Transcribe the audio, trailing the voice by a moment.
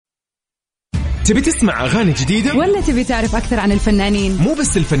تبي تسمع أغاني جديدة ولا تبي تعرف أكثر عن الفنانين؟ مو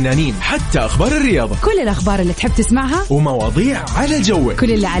بس الفنانين، حتى أخبار الرياضة، كل الأخبار اللي تحب تسمعها ومواضيع على جوك.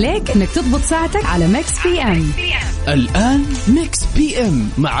 كل اللي عليك إنك تضبط ساعتك على ميكس بي ام. الآن ميكس بي ام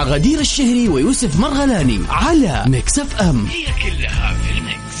مع غدير الشهري ويوسف مرغلاني على ميكس اف ام. هي كلها في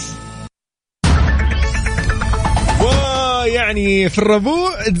الميكس. يعني في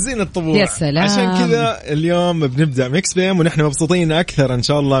الربوع تزين الطبوع. يا سلام. عشان كذا اليوم بنبدأ ميكس بي ام ونحن مبسوطين أكثر إن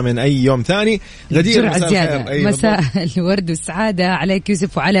شاء الله من أي يوم ثاني. غدير مساء الورد والسعادة عليك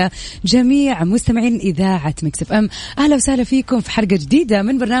يوسف وعلى جميع مستمعين إذاعة ميكس اف ام. أهلا وسهلا فيكم في حلقة جديدة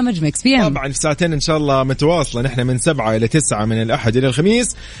من برنامج ميكس بي ام. طبعا في ساعتين إن شاء الله متواصلة، نحن من 7 إلى 9 من الأحد إلى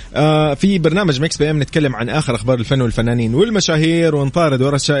الخميس. في برنامج ميكس بي ام نتكلم عن آخر أخبار الفن والفنانين والمشاهير، ونطارد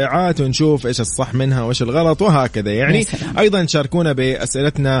ورا الشائعات ونشوف إيش الصح منها وإيش الغلط وهكذا يعني. أيضا شاركونا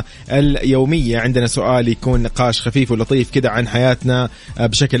بأسئلتنا اليومية، عندنا سؤال يكون نقاش خفيف ولطيف كده عن حياتنا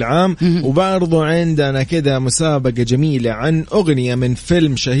بشكل عام، وبرضو عندنا كده مسابقة جميلة عن أغنية من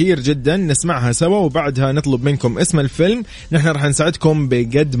فيلم شهير جدا نسمعها سوا، وبعدها نطلب منكم اسم الفيلم. نحن رح نساعدكم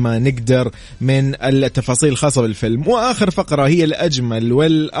بقد ما نقدر من التفاصيل الخاصة بالفيلم. وآخر فقرة هي الأجمل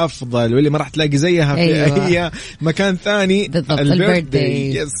والأفضل واللي ما راح تلاقي زيها في أي مكان ثاني،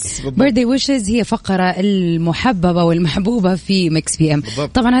 البيرثداي. بيرثداي ويشز هي فقرة المحببة والمحبوبة في ميكس بي ام.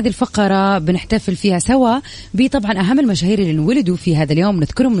 طبعا هذه الفقرة بنحتفل فيها سوا بطبعا أهم المشاهير اللي انولدوا في هذا اليوم،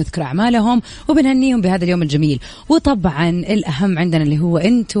 نذكرهم ونذكر أعمالهم وبنهنيهم بهذا اليوم الجميل. وطبعا الأهم عندنا اللي هو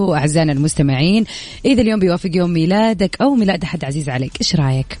أنتوا أعزائنا المستمعين، إذا اليوم بيوافق يوم ميلادك أو ميلاد أحد عزيز عليك، إيش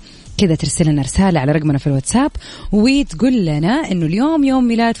رأيك كذا ترسل لنا رسالة على رقمنا في الواتساب وتقول لنا إنه اليوم يوم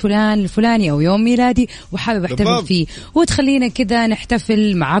ميلاد فلان الفلاني أو يوم ميلادي وحابب احتفل فيه، وتخلينا كذا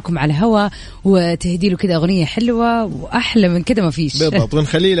نحتفل معاكم على هوا وتهدي له كذا أغنية حلوة، وأحلى من كذا ما فيش. بالضبط.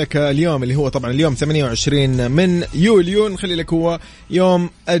 ونخلي لك اليوم اللي هو طبعا اليوم 28 من يوليو، نخلي لك هو يوم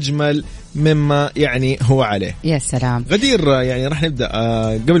أجمل مما يعني هو عليه. يا سلام. غدير، يعني راح نبدأ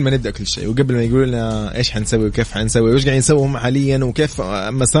قبل ما نبدأ كل شيء، وقبل ما يقولوا لنا إيش حنسوي وكيف حنسوي وإيش قاعدين يسوهم حاليا وكيف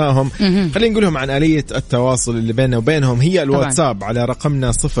مساهم، خلينا نقول لهم عن آلية التواصل اللي بيننا وبينهم. هي الواتساب طبعا على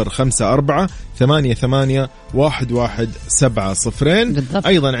رقمنا 0548811700.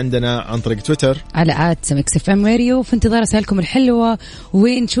 أيضا عندنا عن طريق تويتر على @mixfmradio. في انتظار رسائلكم الحلوة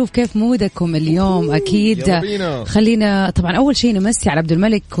ونشوف كيف مودكم اليوم. أكيد خلينا طبعا أول شيء نمسي على عبد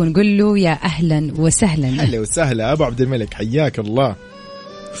الملك ونقول له يا أهلا وسهلا. أهلا وسهلا أبو عبد الملك، حياك الله.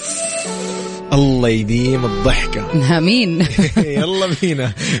 الله يديم الضحكة. آمين. يلا بينا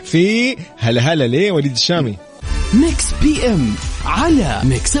في هلا ليه وليد الشامي. ميكس بي ام على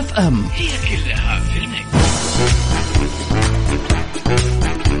ميكس اف ام، هي كلها في الميكس.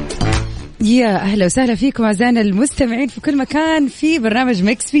 يا أهلا وسهلا فيكم أعزائنا المستمعين في كل مكان في برنامج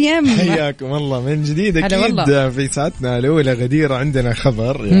ميكس بي ام. حياكم الله من جديد. أكيد في ساعتنا الأولى غديرة عندنا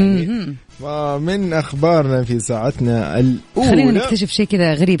خبر يعني من أخبارنا في ساعتنا الأولى. خلينا نكتشف شيء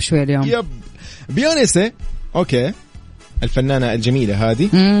كذا غريب شوي اليوم. يب، بيونسي أوكي، الفنانة الجميلة هذه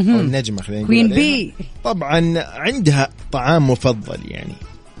أو النجمة خلينا نقول كوين بي، طبعا عندها طعام مفضل يعني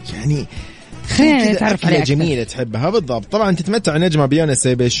خلينا نتعرف عليها جميلة تحبها. بالضبط. طبعا تتمتع نجمة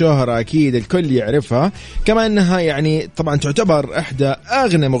بيونسي بشهرة أكيد الكل يعرفها، كما أنها يعني طبعا تعتبر إحدى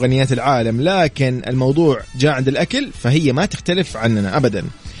أغنى مغنيات العالم، لكن الموضوع جاء عند الأكل فهي ما تختلف عننا أبدا.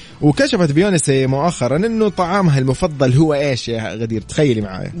 وكشفت بيونسي مؤخرا انه طعامها المفضل هو ايش يا غدير؟ تخيلي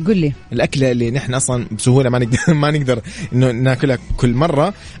معايا. قل لي. الاكله اللي نحن اصلا بسهوله ما نقدر انه ناكلها كل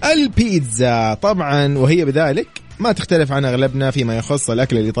مره، البيتزا طبعا، وهي بذلك ما تختلف عن أغلبنا فيما يخص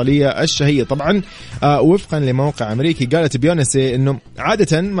الأكلة الإيطالية الشهية. طبعا وفقا لموقع أمريكي قالت بيونسي أنه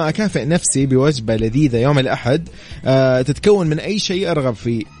عادة ما أكافئ نفسي بوجبة لذيذة يوم الأحد تتكون من أي شيء أرغب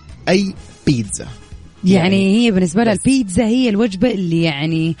فيه، أي بيتزا. يعني هي بالنسبة لها البيتزا هي الوجبة اللي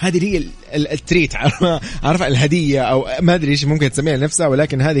يعني هذه هي التريت، عارفة الهدية أو ما أدري إيش ممكن تسميها لنفسها،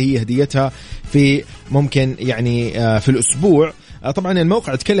 ولكن هذه هي هديتها في ممكن يعني في الأسبوع. طبعا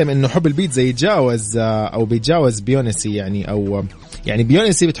الموقع تكلم انه حب البيتزا يتجاوز او بيتجاوز بيونسي، يعني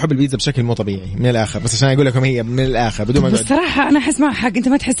بيونسي بتحب البيتزا بشكل مو طبيعي من الاخر، بس عشان اقول لكم هي من الاخر بدون ما بصراحه انا احس مع حق. انت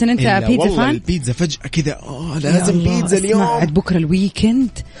ما تحس ان انت بيتزا فان؟ البيتزا فجاه كذا لازم بيتزا اليوم بعد بكره الويكند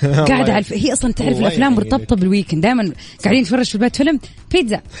قاعده على هي اصلا تعرف الافلام مرتبطه بالويكند، دائما قاعدين نتفرج في البيت فيلم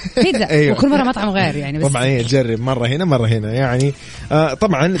بيتزا أيوة. وكل مره مطعم غير يعني، بس طبعا هي تجرب مره هنا مره هنا يعني.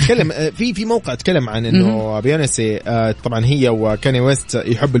 طبعا تكلم في موقع تكلم عن انه بيونسي طبعا هي وكاني ويست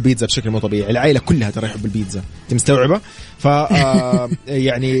يحب البيتزا بشكل مو طبيعي، العائله كلها ترى يحب البيتزا، انت مستوعبه؟ ف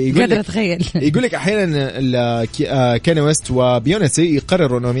يعني يقول لك احيانا كاني ويست وبيونسي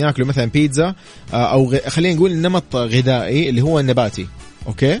يقرروا انهم ياكلوا مثلا بيتزا او خلينا نقول نمط غذائي اللي هو النباتي.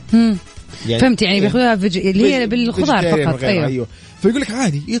 اوكي يعني فهمت، يعني بياخذوها اللي هي بالخضار فقط. ايوه فيقول لك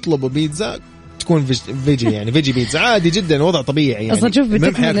عادي يطلبوا بيتزا تكون فيجي يعني فيجي بيتزا عادي جدا، وضع طبيعي يعني. اصلا شوف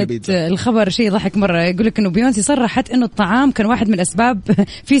بتكملة الخبر شيء ضحك مره، يقول لك انه بيونسي صرحت انه الطعام كان واحد من الاسباب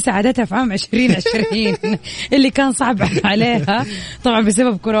في سعادتها في عام 2020 اللي كان صعب عليها طبعا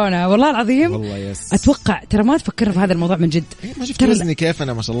بسبب كورونا. والله العظيم والله يس. اتوقع ترى ما تفكر في هذا الموضوع من جد. ما شفت وزني كيف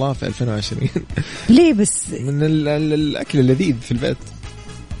انا ما شاء الله في 2020 ليه بس من الاكل اللذيذ في البيت.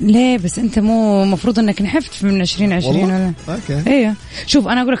 ليه بس انت مو مفروض انك نحفت من 2020 ولا؟ اوكي ايه شوف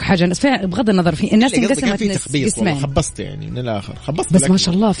انا اقول لك حاجه، بغض النظر في الناس انقسمت قسمين، خبصت يعني من الاخر خبصت بس ما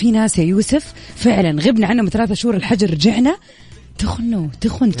شاء الله في ناس يا يوسف فعلا غبنا عنهم 3 شهور الحجر رجعنا تخن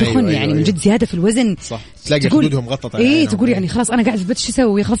أيوة يعني من جد زياده في الوزن. صح تلاقي خدودهم غطت عليهم. ايه تقول يعني خلاص انا قاعد في البيت شو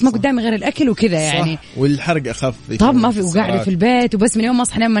اسوي، خلاص ما قدامي غير الاكل وكذا يعني. والحرق اخف. طب ما في وقاعده في البيت وبس من يوم ما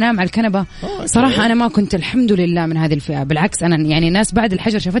اصحى لما انام على الكنبه. صراحه انا ما كنت الحمد لله من هذه الفئه، بالعكس انا يعني الناس بعد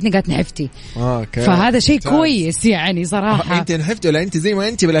الحجر شافتني قالت نحفتي. فهذا شيء كويس يعني صراحه. انت نحفتي ولا انت زي ما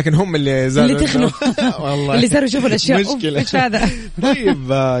انت، ولكن هم اللي زادوا اللي تخنوا والله اللي صاروا يشوفوا الاشياء ايش هذا.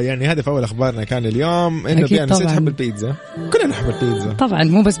 طيب يعني هذا في اول اخبارنا كان اليوم انه بيونسي تحب البيتزا، كلنا نحب البيتزا طبعا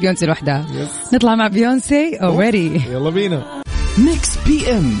مو بس بيونسي لوحدها. نطلع مع بيونسي اوريدي. يلا بينا. ميكس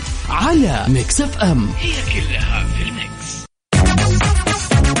بي ام على ميكس اف ام، هي كلها في الميكس.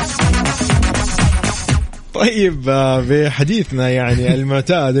 طيب بحديثنا يعني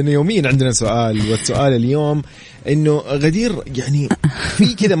المعتاد انه يوميا عندنا سؤال، والسؤال اليوم انه غدير يعني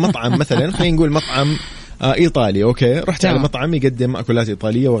في كذا مطعم مثلا خلينا نقول مطعم ايطالي، اوكي رحت على مطعم يقدم اكلات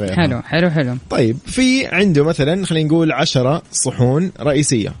ايطاليه وغيرها. حلو. طيب في عنده مثلا خلينا نقول 10 صحون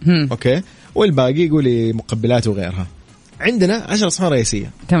رئيسيه اوكي، والباقي يقول مقبلات وغيرها. عندنا 10 صحون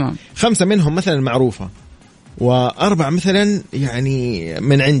رئيسيه تمام، 5 منهم مثلا معروفه، و4 مثلا يعني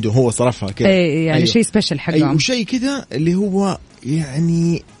من عنده هو صرفها كذا يعني أيوه. شيء سبيشل حقهم، وشيء كذا اللي هو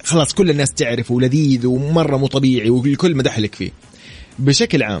يعني خلاص كل الناس تعرفه ولذيذ ومره مو طبيعي والكل مدحلك فيه.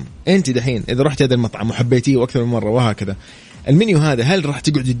 بشكل عام انت دحين اذا رحت هذا المطعم وحبيتيه واكثر من مره وهكذا، المنيو هذا هل راح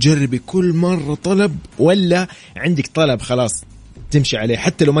تقعد تجربي كل مره طلب، ولا عندك طلب خلاص تمشي عليه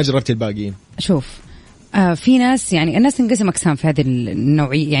حتى لو ما جربت الباقيين؟ شوف في ناس يعني الناس تنقسم أقسام في هذه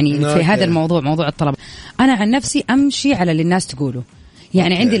النوعية يعني في هذا الموضوع، موضوع الطلب. أنا عن نفسي أمشي على اللي الناس تقوله،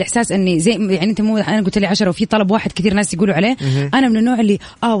 يعني عندي الإحساس أني زي يعني أنت مو أنا قلت لي 10 وفي طلب واحد كثير ناس يقولوا عليه. أنا من النوع اللي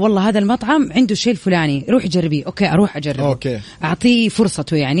والله هذا المطعم عنده الشيء الفلاني روح جربيه، أوكي أروح أجربه، أعطيه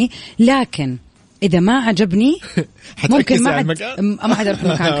فرصته يعني. لكن إذا ما عجبني ممكن ما عاد أروح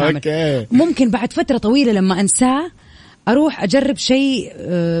المكان كامل. ممكن بعد فترة طويلة لما أنساه أروح أجرب شيء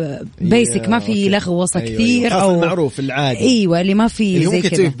بيسك ما في لغوصة كثير أو معروف العادي. أيوة اللي ما في زي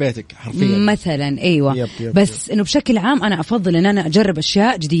كذا في بيتك حرفيا مثلا. أيوة بس إنه بشكل عام أنا أفضل إن أنا أجرب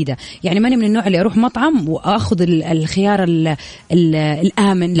أشياء جديدة، يعني ماني من النوع اللي أروح مطعم وأخذ الخيار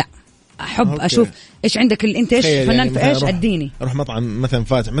الآمن، لا أحب أشوف إيش عندك أنت إيش فنان يعني في إيش أديني. أروح مطعم مثلا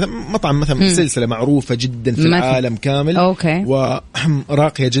فاتح مطعم مثلا سلسلة معروفة جدا في العالم كامل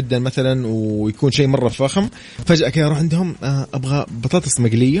وراقية جدا مثلا ويكون شيء مرة فخم، فجأة كده أروح عندهم أبغى بطاطس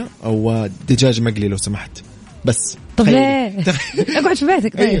مقلية أو دجاج مقلي لو سمحت. بس طب ليه اقعد في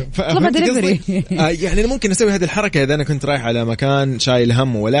بيتك طيب طلبها دليفري. يعني ممكن اسوي هذه الحركه اذا انا كنت رايح على مكان شايل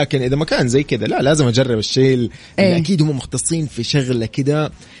هم، ولكن اذا مكان زي كذا لا لازم اجرب الشيء اللي اكيد هم مختصين في شغله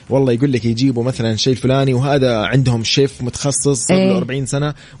كذا. والله يقول لك يجيبوا مثلا شيء الفلاني وهذا عندهم شيف متخصص صار له 40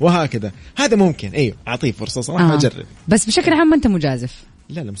 سنه وهكذا، هذا ممكن اعطيه فرصه صراحه اجرب. بس بشكل عام ما انت مجازف.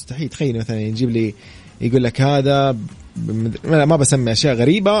 لا مستحيل. تخيل مثلا يجيب لي يقول لك هذا ما بسمي أشياء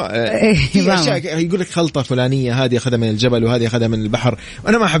غريبة في أشياء يقول لك خلطة فلانية هذه أخذها من الجبل وهذه أخذها من البحر،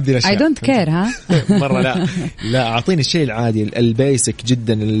 وأنا ما أحب ذي الأشياء. I don't care ها مرة لا أعطيني الشيء العادي البيسك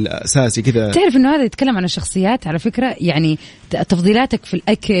جدا الأساسي كذا. تعرف إنه هذا يتكلم عن الشخصيات على فكرة، يعني تفضيلاتك في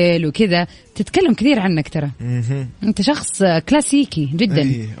الأكل وكذا تتكلم كثير عنك ترى. أنت شخص كلاسيكي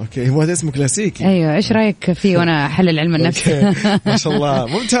جدا. أوكي هو هذا اسمه كلاسيكي. أيوة إيش رأيك فيه وأنا أحلل علم النفس؟ ما شاء الله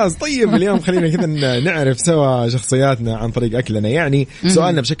ممتاز. طيب اليوم خلينا كذا نعرف سوا شخصياتنا عن طريق أكلنا. يعني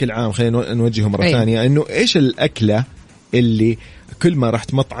سؤالنا بشكل عام خلينا نوجهه مرة ثانية، إنه إيش الأكلة اللي كل ما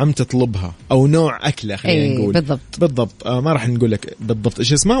رحت مطعم تطلبها أو نوع أكلة خلينا نقول بالضبط ما راح نقول لك بالضبط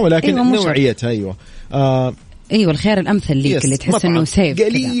إيش اسمها ولكن نوعيتها. أيوة الخيار الأمثل ليك اللي تحس إنه سيف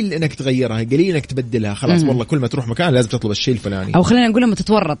قليل كده. إنك تغيرها قليل إنك تبدلها خلاص. والله كل ما تروح مكان لازم تطلب الشيء الفلاني، أو خلينا نقول لما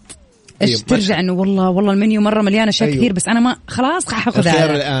تتورط إيش ترجع إنه والله المنيو مرة مليان أشياء كثير بس أنا ما خلاص هاخذ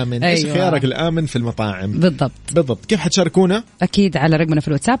الخيار الآمن. إيش خيارك الآمن في المطاعم؟ بالضبط. كيف حتشاركونا؟ أكيد على رقمنا في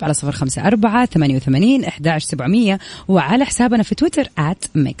الواتساب على 0548811700 وعلى حسابنا في تويتر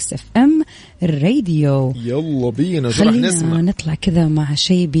 @mixfmradio. يلا بينا نسمع نطلع كذا مع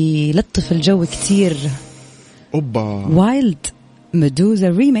شيء بيلطف الجو كتير. أوبا وايلد ميدوزا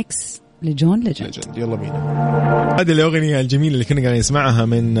ريميكس لجون ليجند. يلا بينا. هذه الأغنية الجميلة اللي كنا قاعدين نسمعها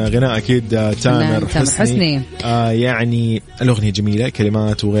من غناء أكيد تامر حسني. يعني الأغنية جميلة،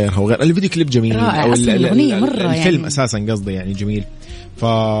 كلمات وغيرها وغير. الفيديو كليب جميل، أو الأغنية مرة الفيلم يعني. أساسا قصدي يعني جميل.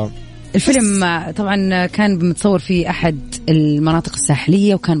 الفيلم طبعا كان متصور في أحد المناطق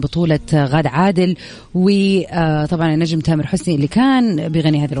الساحلية، وكان بطولة غادة عادل وطبعا النجم تامر حسني اللي كان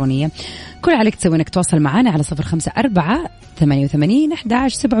بيغني هذه الأغنية. كل عليك تسوي انك تواصل معنا على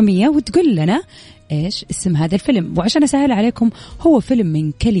 0548811700 وتقول لنا ايش اسم هذا الفيلم. وعشان اسهل عليكم، هو فيلم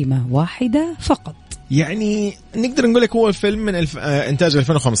من كلمة واحدة فقط. يعني نقدر نقول لك هو الفيلم من إنتاج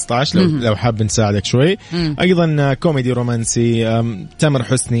 2015 لو حاب نساعدك شوي. أيضا كوميدي رومانسي، تامر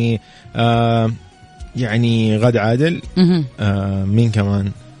حسني، يعني غادة عادل، مين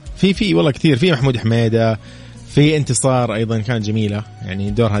كمان في والله كثير، في محمود حميدة، في انتصار أيضا كانت جميلة،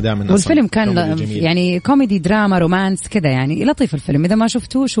 يعني دورها دائما. والفيلم كان يعني كوميدي دراما رومانس كذا، يعني لطيف الفيلم. إذا ما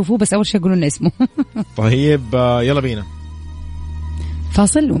شفتوه شوفوه، بس أول شيء يقولون لنا اسمه. طيب يلا بينا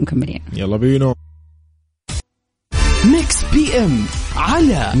فاصل ومكملين. يلا بينا. ميكس بي ام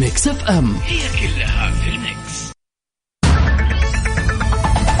على ميكس اف ام، هي كلها في الميكس.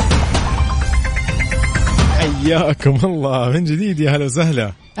 حياكم الله من جديد، يا هلا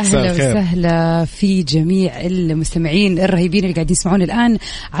وسهلا. أهلا وسهلا في جميع المستمعين الرهيبين اللي قاعد يسمعون الآن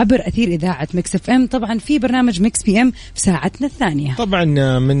عبر أثير إذاعة ميكس اف ام. طبعا في برنامج ميكس بي ام في ساعتنا الثانية، طبعا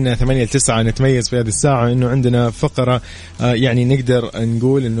من 8 ل 9 نتميز في هذه الساعة إنه عندنا فقرة يعني نقدر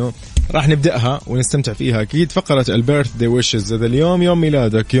نقول إنه راح نبدأها ونستمتع فيها أكيد. فقرة البيرث داي ويشز. هذا اليوم يوم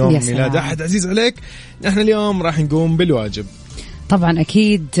ميلادك، يوم ميلاد أحد عزيز عليك، نحن اليوم راح نقوم بالواجب. طبعا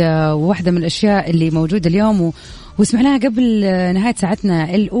أكيد واحدة من الأشياء اللي موجودة اليوم وسمعناها قبل نهاية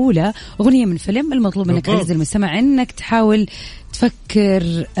ساعتنا الأولى، أغنية من فيلم. المطلوب منك عزيزي المستمع إنك تحاول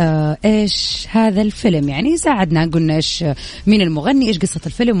تفكر إيش هذا الفيلم، يعني ساعدنا، قلنا إيش مين المغني، إيش قصة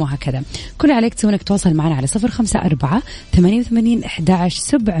الفيلم، وهكذا. كل عليك تسوي إنك تواصل معنا على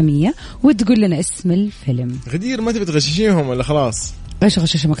 0548811700 وتقول لنا اسم الفيلم. غدير ما تبي تغششيهم ولا خلاص؟ إيش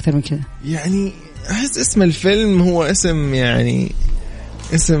أغششهم أكثر من كذا؟ يعني أحس اسم الفيلم هو اسم، يعني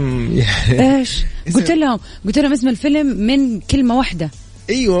اسم يعني ايش قلت لهم اسم الفيلم من كلمة واحدة.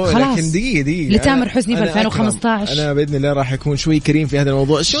 ايوه خلاص. لكن دقيقة لتامر حسني في 2015. انا باذن الله راح يكون شوي كريم في هذا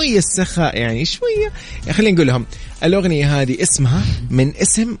الموضوع، شوية السخاء يعني شوية. خلينا نقول لهم الاغنية هذه اسمها من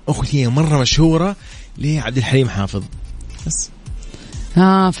اسم اغنية مرة مشهورة لعبد الحليم حافظ. بس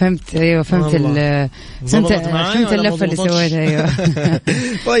فهمت. ايوه فهمت فهمت اللفه اللي سويتها. ايوه.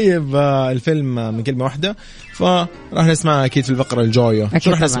 طيب الفيلم من كلمه واحده، فراح نسمعها اكيد في الفقره الجايه.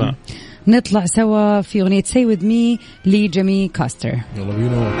 شو راح نسمع؟ نطلع سوا في اغنيه سي وذ مي لجيمي كاستر. يلا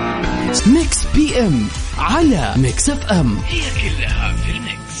بينا. ميكس بي ام على ميكس اف ام، هي كلها في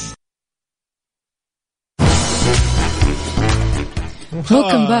الميكس.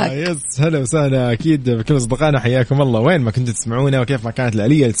 ويلكم باك. يس هلا وسهلا اكيد بكل اصدقائنا، حياكم الله وين ما كنتوا تسمعونا وكيف ما كانت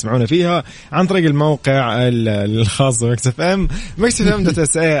الآلية اللي تسمعونا فيها، عن طريق الموقع الخاص بميكس اف ام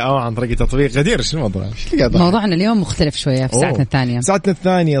mixfm.sa او عن طريق تطبيق غدير. شو الموضوع؟ موضوعنا اليوم مختلف شويه في ساعتنا الثانيه. ساعتنا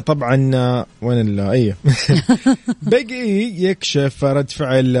الثانيه طبعا وين ايه بيج اي يكشف رد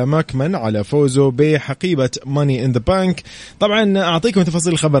فعل ماكمان على فوزه بحقيبه ماني ان ذا بانك. طبعا اعطيكم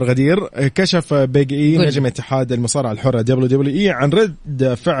تفاصيل الخبر غدير. كشف بيج اي نجم اتحاد المصارعه الحره WWE عن رد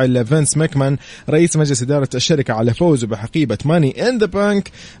فعل فينس ماكمان رئيس مجلس إدارة الشركة على فوزه بحقيبة ماني إن ذا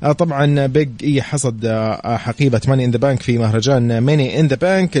بانك. طبعا بيج إي حصد حقيبة ماني إن ذا بانك في مهرجان ماني إن ذا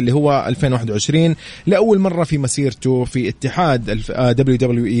بانك اللي هو 2021 لأول مرة في مسيرته في اتحاد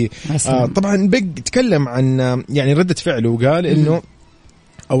WWE. طبعا بيج تكلم عن يعني ردة فعله وقال إنه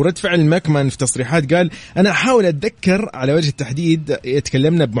أو رد فعل ماكمان في تصريحات، قال أنا أحاول أتذكر على وجه التحديد،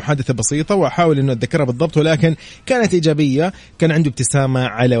 يتكلمنا بمحادثة بسيطة وأحاول أنه أتذكرها بالضبط، ولكن كانت إيجابية، كان عنده ابتسامة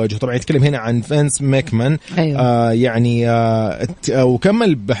على وجهه. طبعا يتكلم هنا عن فينس ماكمان. أيوة. يعني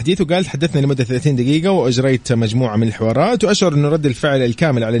وكمل بحديثه قال تحدثنا لمدة 30 دقيقة وأجريت مجموعة من الحوارات، وأشعر أنه رد الفعل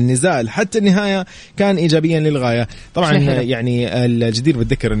الكامل على النزال حتى النهاية كان إيجابيا للغاية. طبعا يعني الجدير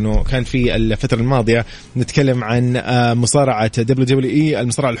بالذكر أنه كان في الفترة الماضية نتكلم عن مصارعة WWE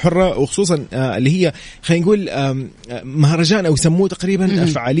المصارعة الحرة، وخصوصا اللي هي خلينا نقول مهرجان أو يسموه تقريبا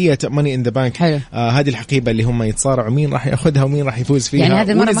فعالية ماني إن ذا بانك. هذه الحقيبة اللي هم يتصارعوا مين راح ياخذها ومين راح يفوز فيها. يعني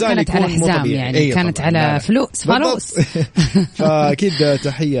هذه المرة ما كانت على حزام، يعني كانت على فلوس. فأكيد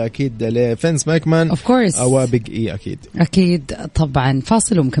تحية أكيد لفينس ماكمان أو بيج إي. أكيد طبعا.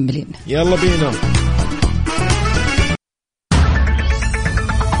 فاصل ومكملين. يلا بينا.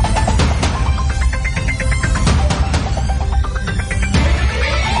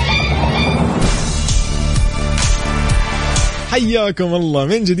 حياكم الله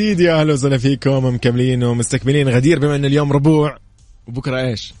من جديد، يا أهلا وسهلا فيكم. مكملين ومستكملين غدير، بما أن اليوم ربوع وبكرة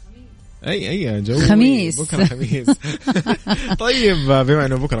إيش اي جو خميس بكره خميس. طيب بما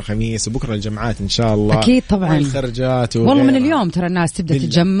انه بكره خميس وبكره الجمعات ان شاء الله اكيد طبعا الخرجات والله من اليوم ترى الناس تبدا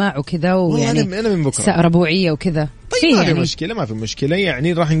تتجمع وكذا ويعني انا من بكره ربوعيه وكذا. طيب ما في مشكله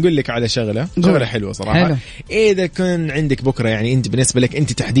يعني راح نقول لك على شغله حلوه صراحه حلو. اذا كان عندك بكره يعني انت بالنسبه لك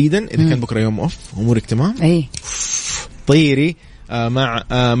انت تحديدا اذا كان بكره يوم اوف امورك تمام اي طيري مع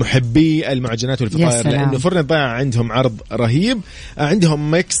محبي المعجنات والفطاير لأنه فرن الضيعة عندهم عرض رهيب.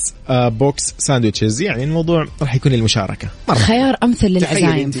 عندهم ميكس بوكس ساندويتشز يعني الموضوع راح يكون المشاركة خيار أمثل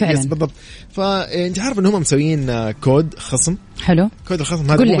للعزايم فعلا بالضبط. فأنت عارف إنهم مسويين كود خصم حلو. كود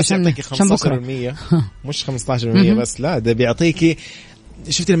الخصم هذا مو بس يعطيك 15% مش 15% بس لا ده بيعطيكي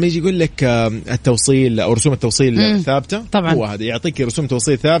شفت لما يجي يقول لك التوصيل أو رسوم التوصيل ثابتة طبعا هو هذا يعطيك رسوم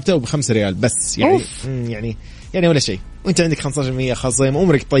توصيل ثابتة وب5 ريال بس يعني ولا شيء وانت عندك 15% خصم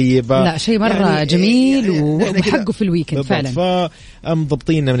امورك طيبه. لا شيء مره يعني جميل وحقه في الويكند فعلا.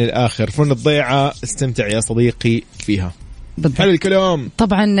 فمضبطيننا من الاخر فرن الضيعه استمتع يا صديقي فيها. بالضبط. حلو الكلام.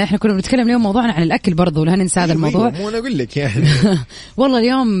 طبعا احنا كنا بنتكلم اليوم موضوعنا عن الاكل برضو ولا ننسى هذا الموضوع. مو انا اقول لك يعني والله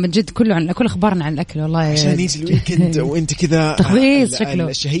اليوم من جد كله عن كل اخبارنا عن الاكل والله عشان يجي الويكند وانت كذا تخبيص شكله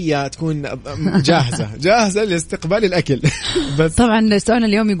الشهيه تكون جاهزه لاستقبال الاكل. بس طبعا سؤالنا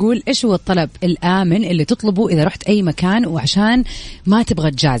اليوم يقول ايش هو الطلب الامن اللي تطلبه اذا رحت اي مكان وعشان ما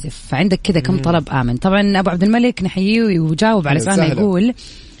تبغى تجازف فعندك كذا كم طلب امن. طبعا ابو عبد الملك نحييه ويجاوب على سؤالنا يقول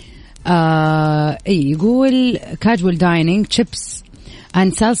يقول كاجوال دايننج تشيبس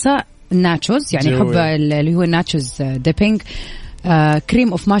اند سالسا ناتشوز يعني حب اللي هو الناتشوز ديبينج كريم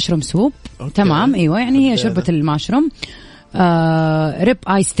اوف ماشروم سوب. تمام ايوه يعني هي شوربه الماشروم ريب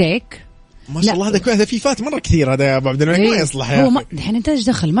اي ستيك ما شاء الله هذا في فات مره كثير هذا يا ابو عبد الملك ما يصلح يا هو الحين انت ايش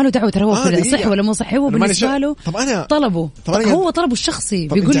دخل ما له دعوه ترى هو صحي ولا مو صحي هو بالنسبه له طلبه هو طلبه الشخصي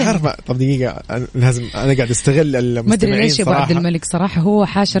بيقول لي عارفه. طب دقيقه لازم انا قاعد استغل المستمعين ما ادري ليش يا ابو عبد الملك صراحه هو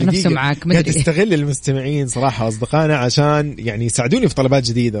حاشر نفسه معاك قاعد استغل المستمعين صراحه اصدقائنا عشان يعني يساعدوني في طلبات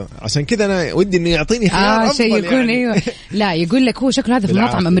جديده عشان كذا انا ودي انه يعطيني خيار افضل شيء يكون يعني. ايوه لا يقول لك هو شكله هذا في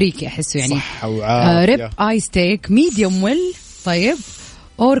مطعم امريكي احسه يعني صح وعافيه ريب اي ستيك ميديوم ويل طيب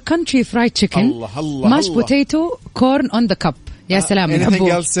or country fried chicken mashed potato corn on the cup. يا سلام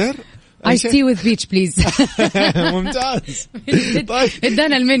يحبوا I stay with beach please. ممتاز. طيب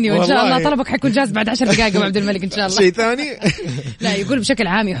ادانا المنيو ان شاء الله طلبك حيكون جاهز بعد 10 دقائق ابو عبد الملك ان شاء الله. شيء ثاني لا يقول بشكل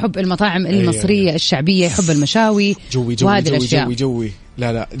عام يحب المطاعم المصرية الشعبية يحب المشاوي وهذه الاشياء. جوي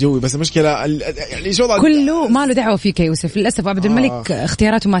لا جوي بس المشكلة يعني شو كله ما له دعوة فيك يا يوسف للأسف عبد الملك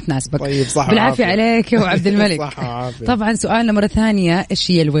اختياراته ما تناسبك. طيب صح بالعافية عليك يا عبد الملك. طبعا سؤالنا مرة ثانية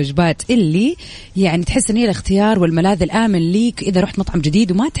ايش هي الوجبات اللي يعني تحس ان هي الاختيار والملاذ الآمن ليك إذا رحت مطعم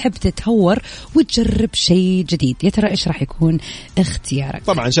جديد وما تحب تتهور وتجرب شيء جديد يا ترى ايش راح يكون اختيارك؟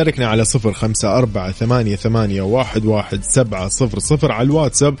 طبعا شاركنا على 0548811700 على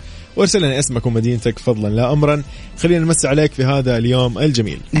الواتساب وارسل لنا اسمك ومدينتك فضلا لا أمرا. خلينا نمسي عليك في هذا اليوم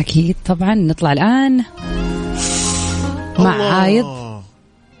الجميل. أكيد طبعا نطلع الآن مع عايض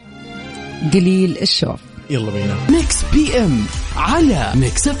قليل الشوف. يلا بينا ميكس بي ام على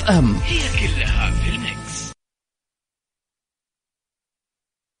ميكس اف ام هي كلها في الميكس.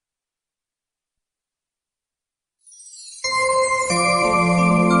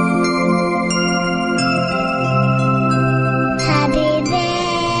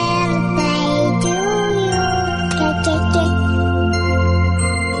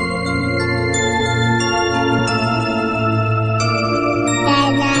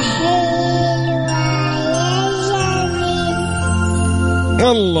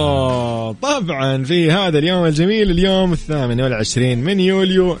 الله طبعا في هذا اليوم الجميل اليوم 28 من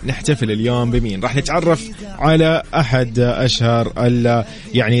يوليو نحتفل اليوم بمين؟ راح نتعرف على أحد أشهر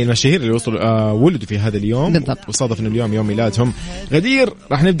يعني المشاهير اللي ولدوا في هذا اليوم بالضبط. وصادف إنه اليوم يوم ميلادهم. غدير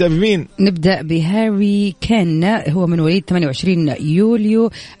راح نبدأ بمين؟ نبدأ بهاري كين هو من وليد 28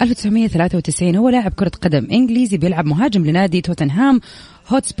 يوليو 1993 هو لاعب كرة قدم إنجليزي بيلعب مهاجم لنادي توتنهام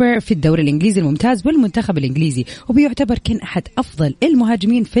هوتسبير في الدوري الإنجليزي الممتاز والمنتخب الإنجليزي وبيعتبر كان أحد أفضل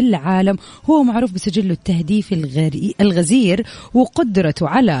المهاجمين في العالم. هو معروف بسجله التهديفي الغزير وقدرته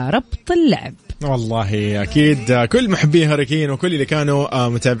على ربط اللعب. والله أكيد كل محبي هاري كين وكل اللي كانوا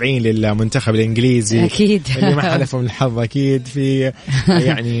متابعين للمنتخب الإنجليزي أكيد اللي ما حلفهم الحظ أكيد في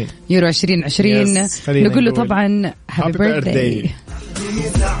يعني يورو 2020 نقول له طبعا هابي بيرثداي.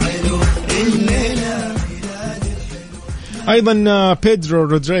 أيضا بيدرو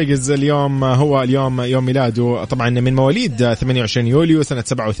رودريغيز اليوم هو اليوم يوم ميلاده، طبعا من مواليد 28 يوليو سنة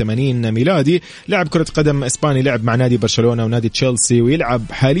 87 ميلادي. لاعب كرة قدم إسباني، لعب مع نادي برشلونة ونادي تشيلسي، ويلعب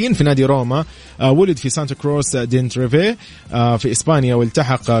حاليا في نادي روما. ولد في سانتا كروس دينتريفي في إسبانيا،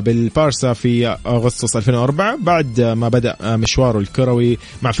 والتحق بالبارسا في أغسطس 2004 بعد ما بدأ مشواره الكروي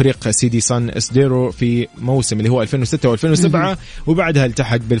مع فريق سيدي سان إسديرو في موسم اللي هو 2006 و2007، وبعدها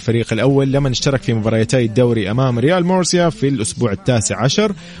التحق بالفريق الأول لما اشترك في مباريتي الدوري أمام ريال مورسيا في الأسبوع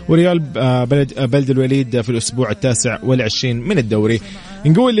 19 وريال بلد الوليد في الأسبوع 29 من الدوري.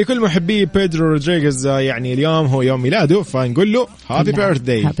 نقول لكل محبي بيدرو رودريغيز يعني اليوم هو يوم ميلاده، فنقول له هابي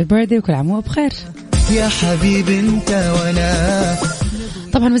بيرثداي. هابي بيرثداي وكل عام وانت بخير يا حبيبي انت وانا.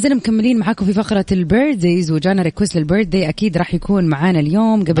 طبعا ما زلنا مكملين معاكم في فقرة البيرثديز، وجانا ريكوست للبيرثدي أكيد راح يكون معانا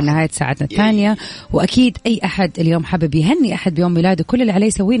اليوم قبل نهاية ساعتنا الثانية. وأكيد أي أحد اليوم حابب يهني أحد بيوم ميلاده، كل اللي عليه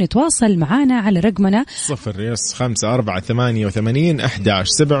يسويه نتواصل معانا على رقمنا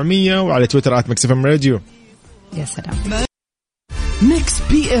 0548811700 وعلى تويتر @مكسفمراديو. يا سلام. ميكس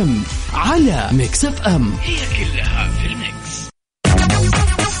بي ام على ميكس اف ام، هي كلها في الميكس.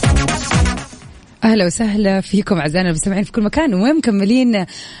 أهلا وسهلا فيكم أعزائنا المستمعين في كل مكان، وين مكملين.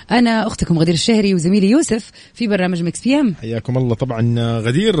 أنا أختكم غدير الشهري وزميلي يوسف في برنامج ميكس بي ام. حياكم الله. طبعا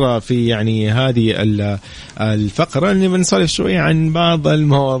غدير في يعني هذه الفقرة اللي بنسولف شوية عن بعض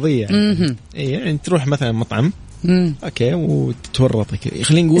المواضيع. يعني تروح مثلا مطعم اوكي وتتورطي كذا،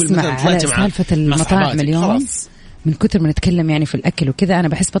 خلينا نقول مثلا طلعت مع سالفة المطاعم اليوم من كتر ما نتكلم يعني في الأكل وكذا، أنا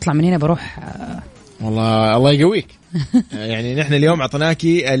بحس بطلع من هنا بروح والله الله يقويك. يعني نحن اليوم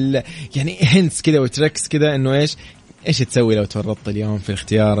عطناكي يعني هنتس كذا وتركس كذا انه ايش تسوي لو تورطت اليوم في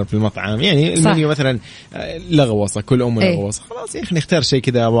الاختيار في المطعم. يعني المنيو مثلا لغوصه، كل لغوصه، خلاص يا اخي نختار شيء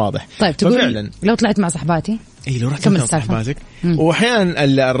كذا واضح. طيب تقول لو طلعت مع صحباتي، لو رحت مع صحباتك، واحيانا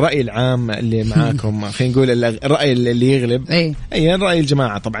الراي العام اللي معاكم خلينا نقول الراي اللي يغلب اي الراي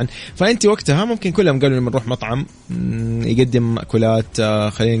الجماعه طبعا. فانت وقتها ممكن كلهم قالوا لما نروح مطعم يقدم ماكولات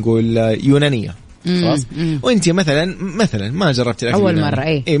خلينا نقول يونانيه، خلاص، وانت مثلا ما جربتي الاكل اول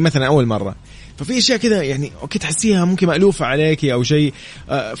مره اي مثلا اول مره، ففي اشياء كذا يعني اوكي تحسيها ممكن مألوفة عليكي او شيء،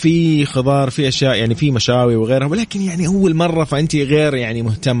 في خضار، في اشياء يعني في مشاوي وغيرها، ولكن يعني اول مرة فانت غير يعني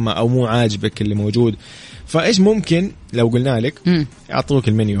مهتمة او مو عاجبك اللي موجود. فايش ممكن لو قلنا لك يعطوك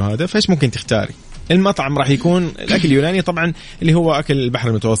المنيو هذا، فايش ممكن تختاري؟ المطعم راح يكون الأكل اليوناني طبعا اللي هو أكل البحر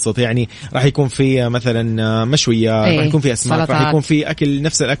المتوسط، يعني راح يكون في مثلا مشويات، راح يكون في أسماك، راح يكون في أكل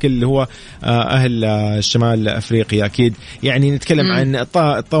نفس الأكل اللي هو أهل الشمال أفريقيا أكيد. يعني نتكلم عن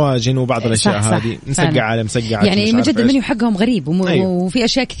الطواجن وبعض الأشياء هذه مسقعة على مسقعة، يعني من جد المنيو حقهم غريب وفي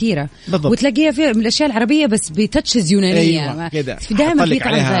أشياء كثيرة بالضبط. وتلاقيها في من الأشياء العربية بس بتتشز يونانية كده، دائما في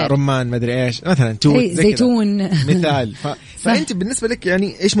عليها رمان مدري إيش مثلا توت زيتون مثال. فأنت بالنسبة لك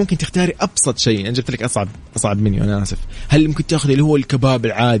يعني إيش ممكن تختاري أبسط شيء؟ أنا جبت لك أصعب مني، أنا آسف. هل ممكن تأخذي اللي هو الكباب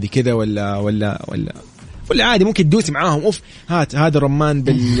العادي كذا ولا عادي ممكن تدوسي معاهم أوف هات هذا رمان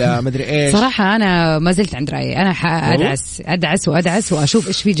بالمدري إيش؟ صراحة أنا ما زلت عند رأيي، أنا أدعس وأشوف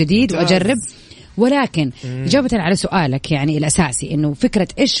إيش في جديد وأجرب. ولكن إجابة على سؤالك يعني الأساسي إنه فكرة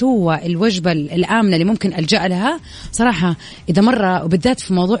إيش هو الوجبة الآمنة اللي ممكن ألجأ لها، صراحة إذا مرة وبالذات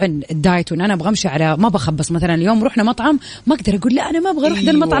في موضوع الدايت، وأنا أبغى أمشي على ما بخبص مثلا اليوم رحنا مطعم ما أقدر أقول لا أنا ما أبغى أروح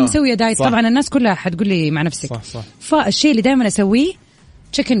ذا المطعم مسوي دايت، طبعا الناس كلها حتقول لي مع نفسك صح. فالشيء اللي دائما أسويه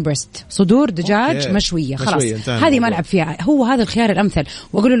تشيكن بريست، صدور دجاج مشوية، خلاص هذه ما ألعب فيها، هو هذا الخيار الأمثل.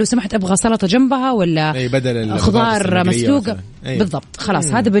 وأقول له لو سمحت أبغى سلطة جنبها ولا بدل خضار مسلوقة بالضبط، خلاص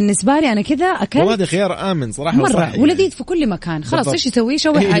هذا بالنسبة لي أنا كذا أكل. وهذا خيار آمن صراحة مرة ولذيذ في كل مكان، خلاص إيش يسوي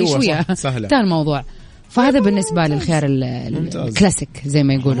شوية انتهى الموضوع. فهذا بالنسبة للخيار الكلاسيك زي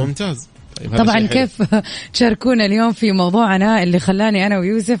ما يقولوا. ممتاز. طبعا كيف تشاركونا اليوم في موضوعنا اللي خلاني أنا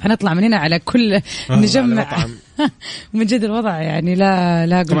ويوسف حنطلع من هنا على كل نجمع من جد الوضع يعني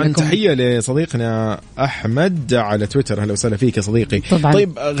لا طبعا لكم. تحية لصديقنا أحمد على تويتر، هلا وسهلا فيك يا صديقي طبعا.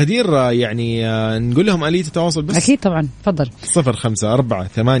 طيب غدير يعني نقول لهم آلية التواصل بس أكيد طبعا تفضل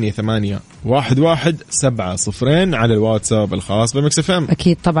 0548811700 على الواتساب الخاص بميكس اف ام.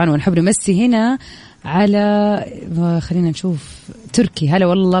 أكيد طبعا. ونحب نمسي هنا على خلينا نشوف تركي، هلا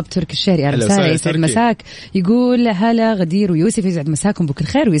والله بتركي الشهري، أهلا وسهلا يسعد مساك. يقول هلا غدير ويوسف يسعد مساكم بكل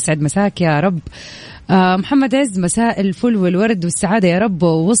خير ويسعد مساك يا رب. محمد عز مساء الفل والورد والسعادة يا رب،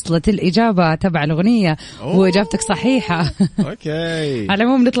 ووصلت الإجابة تبع الأغنية وإجابتك صحيحة. أوكي. على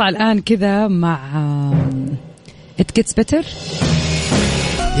العموم نطلع الآن كذا مع It Gets Better.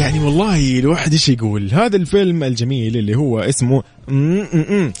 يعني والله الواحد ايش يقول. هذا الفيلم الجميل اللي هو اسمه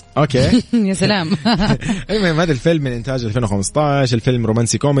اوكي يا سلام. المهم هذا الفيلم من انتاج 2015. الفيلم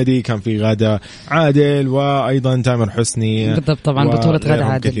رومانسي كوميدي، كان فيه غادة عادل وايضا تامر حسني بالضبط. طبعا بطولة غادة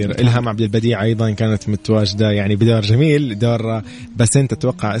عادل كثير. إلهام عبد البديع ايضا كانت متواجده يعني بدور جميل، دور بس انت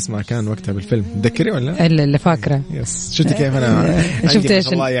تتوقع اسمها كان وقتها بالفيلم تذكري ولا؟ اللي فاكره. يس. شفتي كيف انا شفت ايش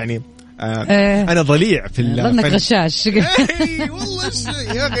والله يعني انا ضليع في ظنك غشاش. والله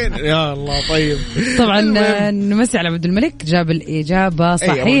يا اخي يا الله. طيب طبعا نمسي على عبد الملك، جاب الإجابة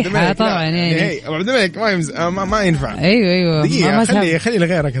صحيحة طبعا. يعني عبد الملك ما ينفع. ايوه دقيقة خلي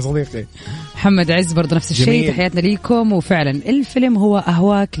لغيرك يا صديقي. محمد عز برضو نفس الشيء، تحياتنا ليكم. وفعلا الفيلم هو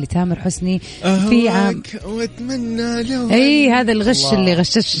أهواك لتامر حسني في عام واتمنى لو هذا الغش الله. اللي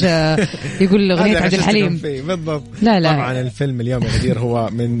غشش يقول أغنية عبد الحليم بالضبط. لا طبعا الفيلم اليوم يا غدير هو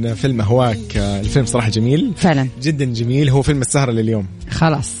من فيلم أهواك. الفيلم صراحة جميل فعلا جدا جميل. هو فيلم السهرة لليوم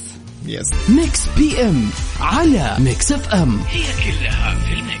خلاص. يس. ميكس بي ام على ميكس اف ام، هي كلها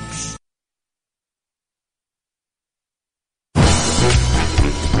في الميكس.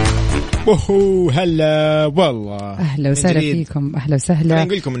 وهو هلا والله. اهلا وسهلا فيكم. اهلا وسهلا.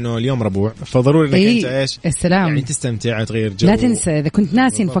 نقول لكم انه اليوم ربوع، فضروري انك انت ايش السلام يعني تستمتع تغير جو. لا تنسى اذا كنت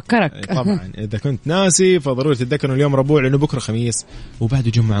ناسي نفكرك. طبعا اذا كنت ناسي فضروري تتذكر اليوم ربوع، لانه بكره خميس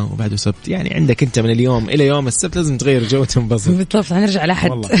وبعده جمعه وبعده سبت. يعني عندك انت من اليوم الى يوم السبت لازم تغير جو وتنبسط. بالضبط. هنرجع الاحد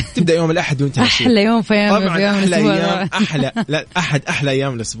والله تبدا يوم الاحد وانت احلى يوم في ايام طبعا احلى ايام. احلى لا احلى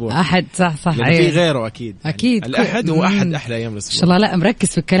ايام الاسبوع. احد صح في غيره اكيد. اكيد الاحد هو احلى ايام الاسبوع. ان شاء الله. لا مركز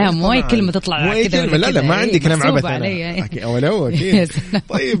في الكلام، مو اي كلمه تطلع كذا. لا ما عندي كلام عبث انا ولو اكيد.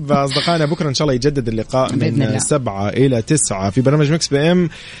 طيب اصدقائنا بكره ان شاء الله يجدد اللقاء من 7 إلى 9 في برنامج مكس بي ام.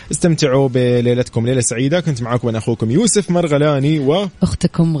 استمتعوا بليلتكم ليله سعيده. كنت معكم انا اخوكم يوسف مرغلاني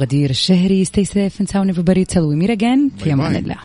واختكم غدير الشهري. stay safe and sound everybody till we meet again. في امان الله.